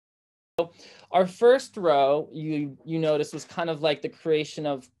Our first row, you notice, was kind of like the creation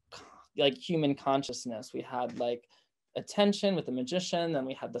of like human consciousness. We had like attention with the magician, then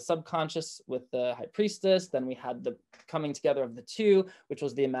we had the subconscious with the high priestess, then we had the coming together of the two, which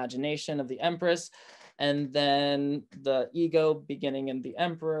was the imagination of the empress, and then the ego beginning in the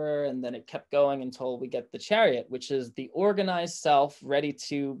emperor, and then it kept going until we get the chariot, which is the organized self ready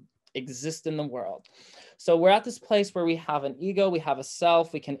to exist in the world. So we're at this place where we have an ego, we have a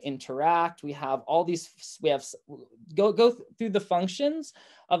self, we can interact, we have all these, we have, go through the functions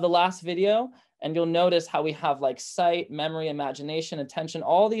of the last video, and you'll notice how we have like sight, memory, imagination, attention,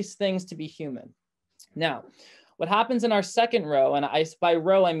 all these things to be human. Now, what happens in our second row, and by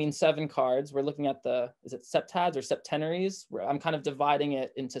row, I mean 7 cards. We're looking at the, is it septads or septenaries? I'm kind of dividing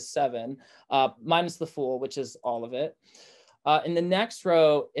it into 7, minus the Fool, which is all of it. In the next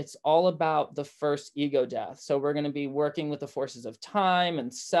row, it's all about the first ego death. So we're going to be working with the forces of time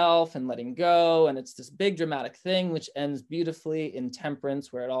and self and letting go. And it's this big dramatic thing, which ends beautifully in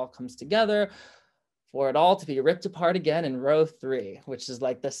Temperance, where it all comes together for it all to be ripped apart again in row 3, which is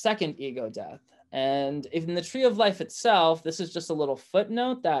like the second ego death. And in the Tree of Life itself, this is just a little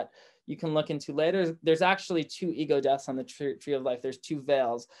footnote that you can look into later. There's actually 2 ego deaths on the Tree of Life. There's 2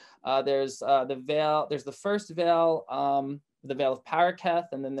 veils. There's the veil. There's the first veil, the veil of Paraketh,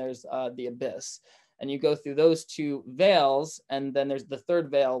 and then there's the abyss. And you go through those 2 veils, and then there's the third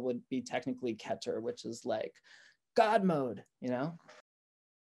veil would be technically Keter, which is like God mode, you know?